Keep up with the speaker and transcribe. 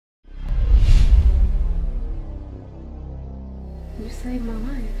saved my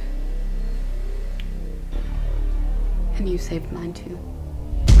life. And you saved mine too.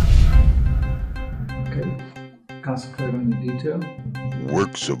 Okay. Concentrate on the detail.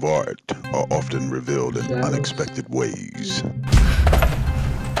 Works of art are often revealed in unexpected ways.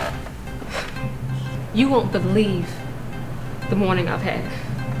 You won't believe the morning I've had.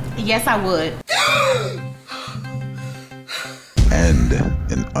 Yes, I would. And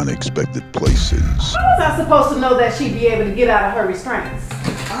in unexpected places. How was I supposed to know that she'd be able to get out of her restraints?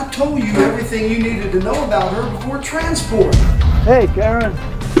 I told you everything you needed to know about her before transport. Hey, Karen.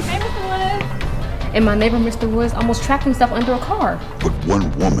 Hey, Mr. Woods. And my neighbor, Mr. Woods, almost trapped himself under a car. But one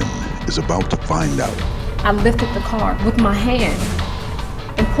woman is about to find out. I lifted the car with my hand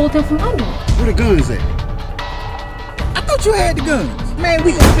and pulled him from under it. Where the guns at? I thought you had the guns. Man,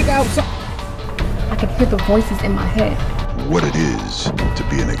 we gonna figure out something. I could hear the voices in my head. What it is to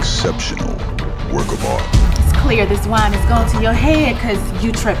be an exceptional work of art. It's clear this wine is going to your head because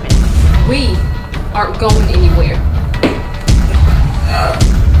you tripping. We aren't going anywhere.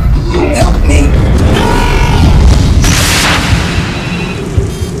 Help me!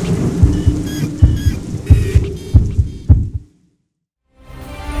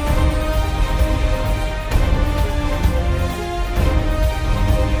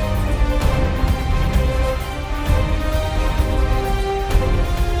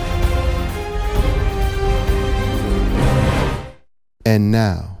 And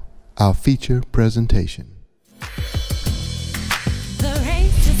now, our feature presentation. The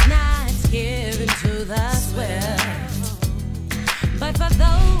race is not given to the swift, but for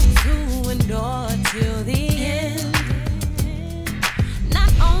those who endure till the end.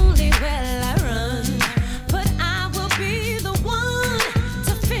 Not only will I run, but I will be the one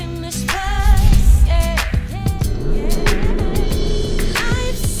to finish first.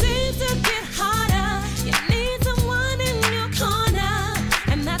 Life seems to get harder. You need someone in your corner,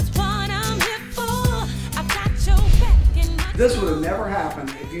 and that's what I'm here for. I've got your back in my. This would have never happened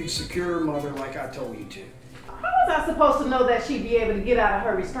if you'd secured her mother like I told you to. How was I supposed to know that she'd be able to get out of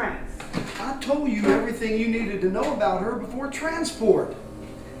her restraints? I told you everything you needed to know about her before transport.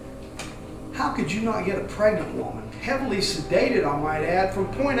 How could you not get a pregnant woman, heavily sedated I might add, from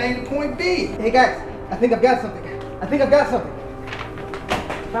point A to point B? Hey guys, I think I've got something.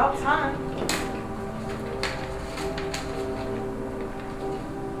 About time.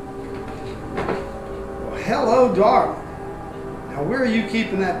 Well, hello, darling. Now, where are you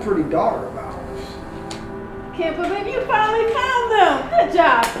keeping that pretty daughter of ours? Can't believe you finally found them. Good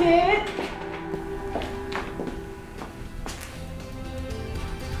job, kid.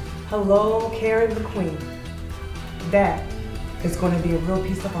 Hello, Karen the Queen. That is going to be a real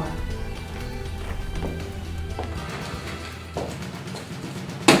piece of art.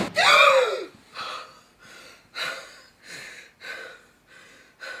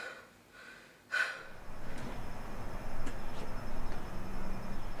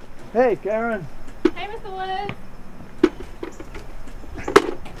 Hey, Karen. Hey, Mr. Woods. I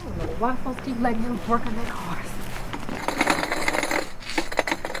don't know why folks keep letting them work on their cars.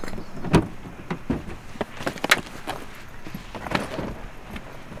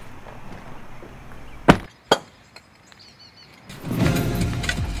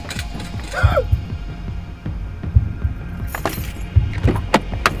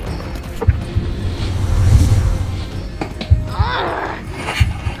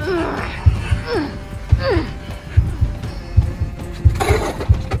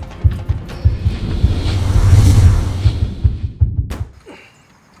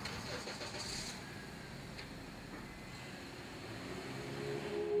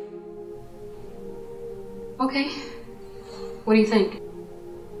 Okay. What do you think?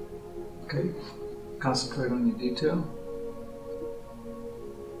 Okay. Concentrate on your detail.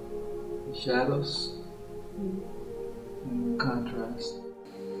 The shadows. And the contrast.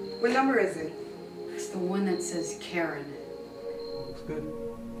 What number is it? It's the one that says Karen. Looks good.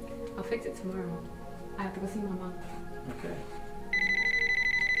 I'll fix it tomorrow. I have to go see my mom. Okay.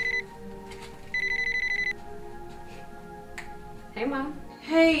 Hey, Mom.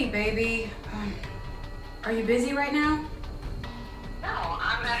 Hey, baby. Are you busy right now? No,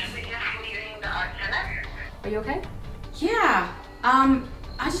 I'm actually just leaving the art center. Are you okay? Yeah. I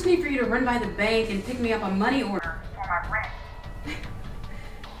just need for you to run by the bank and pick me up a money order For my rent.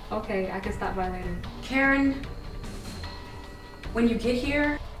 Okay, I can stop by later. Karen, when you get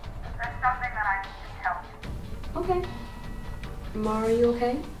here... There's something that I need to tell you. Okay. Ma, are you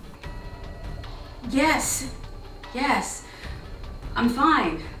okay? Yes. Yes. I'm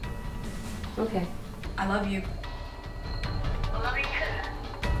fine. Okay. I love you. I love you too.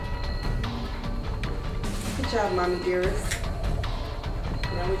 Good job, Mommy dearest.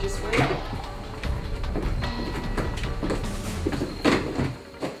 Now we're just waiting.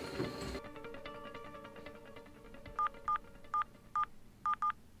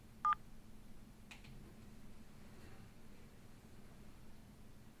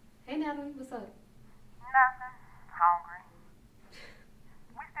 Hey Natalie, what's up? Nothing. Hungry.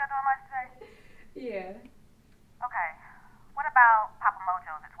 We still doing lunch today? Yeah. Okay. What about Papa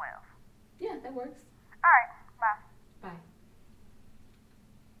Mojo's at 12? Yeah, that works. All right. Bye. Bye.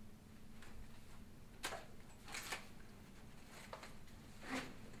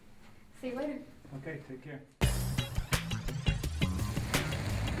 See you later. Okay, take care.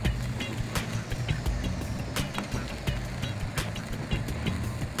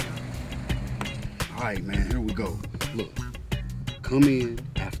 All right, man, here we go. Look, come in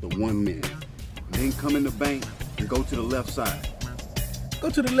after 1 minute. Then come in the bank and go to the left side.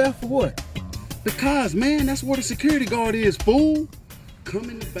 Go to the left for what? Because, man, that's where the security guard is, fool. Come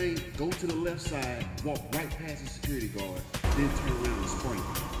in the bank, go to the left side, walk right past the security guard, then turn around and spray.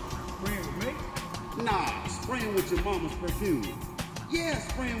 Spraying with me? Nah, spraying with your mama's perfume. Yeah,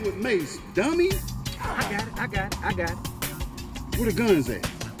 spraying with mace, dummy. I got it. Where the guns at?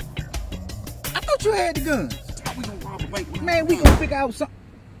 I thought you had the guns. How we gonna rob a bank with Man, we gonna figure out something.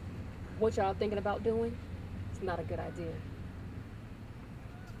 What y'all thinking about doing? It's not a good idea.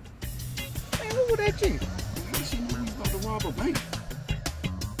 Man, who was that chick? She knew we was about to rob a bank.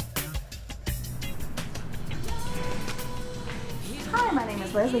 Hi, my name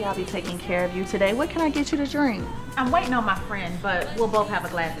is Leslie. I'll be taking care of you today. What can I get you to drink? I'm waiting on my friend, but we'll both have a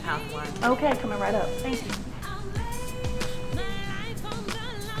glass of house wine. Okay, coming right up. Thank you.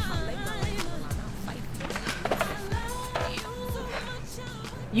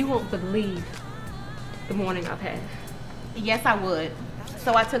 You won't believe the morning I've had. Yes, I would.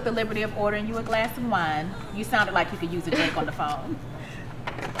 So I took the liberty of ordering you a glass of wine. You sounded like you could use a drink on the phone.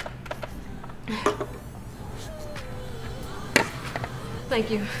 Thank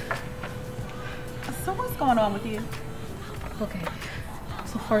you. So what's going on with you? Okay,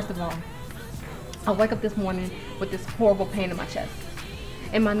 so first of all, I wake up this morning with this horrible pain in my chest.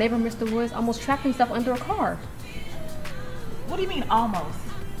 And my neighbor, Mr. Woods, almost trapped himself under a car. What do you mean, almost?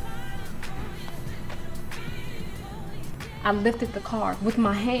 I lifted the car with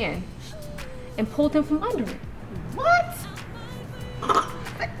my hand and pulled him from under it. What?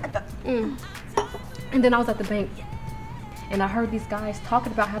 And then I was at the bank and I heard these guys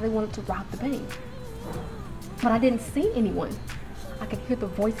talking about how they wanted to rob the bank. But I didn't see anyone. I could hear the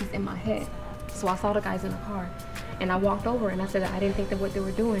voices in my head. So I saw the guys in the car and I walked over and I said that I didn't think that what they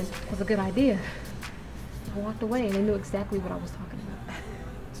were doing was a good idea. I walked away and they knew exactly what I was talking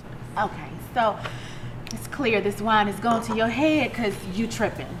about. Okay, so it's clear this wine is going to your head because you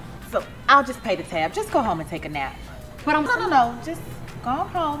tripping. So I'll just pay the tab. Just go home and take a nap. But No. Just go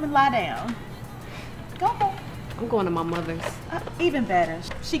home and lie down. Go home. I'm going to my mother's. Even better.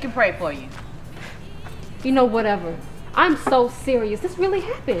 She can pray for you. You know, whatever. I'm so serious. This really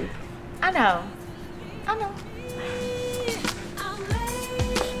happened. I know. Mama,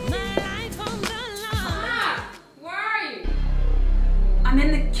 where are you? I'm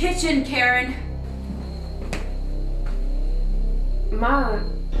in the kitchen, Karen. Ma,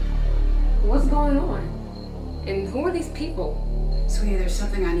 what's going on? And who are these people? Sweetie, there's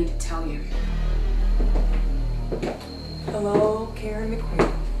something I need to tell you. Hello, Karen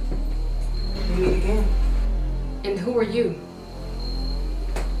McQueen. We meet again. And who are you?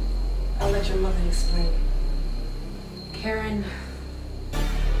 I'll let your mother explain. Karen,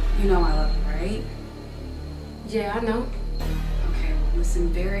 you know I love you, right? Yeah, I know. Okay, well, listen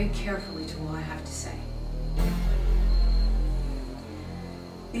very carefully to what I have to say.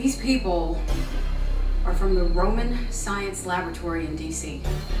 These people are from the Roman Science Laboratory in DC.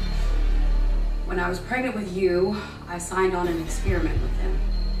 When I was pregnant with you, I signed on an experiment with them.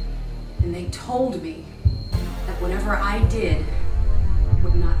 And they told me that whatever I did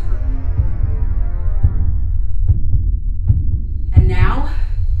would not hurt me. And now,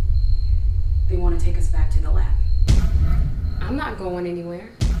 they want to take us back to the lab. I'm not going anywhere.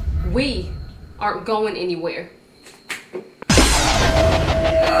 We aren't going anywhere.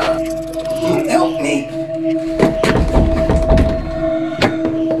 Help me!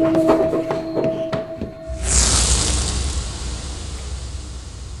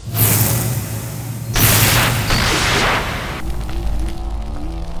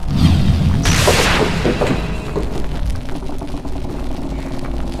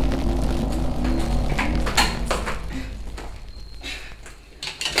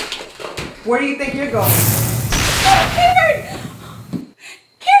 Where do you think you're going? Karen!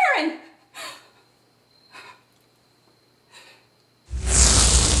 Karen!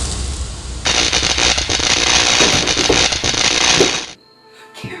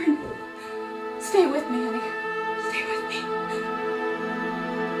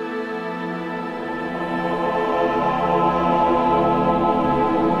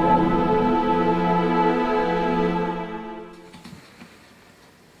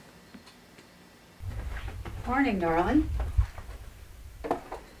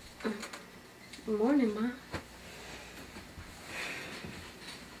 Good morning, Ma.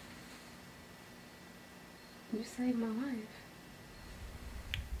 You saved my life.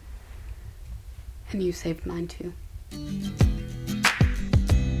 And you saved mine too.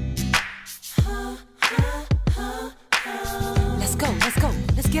 Let's go, let's go.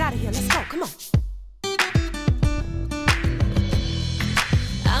 Let's get out of here. Let's go, come on.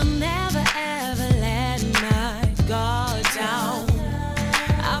 I'll never ever let my guard down.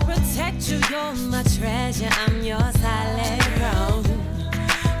 I'll protect you, you're my treasure. I'm your silent crown.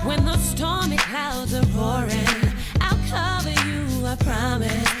 When the stormy clouds are roaring, I'll cover you, I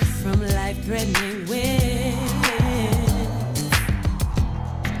promise, from life-threatening winds.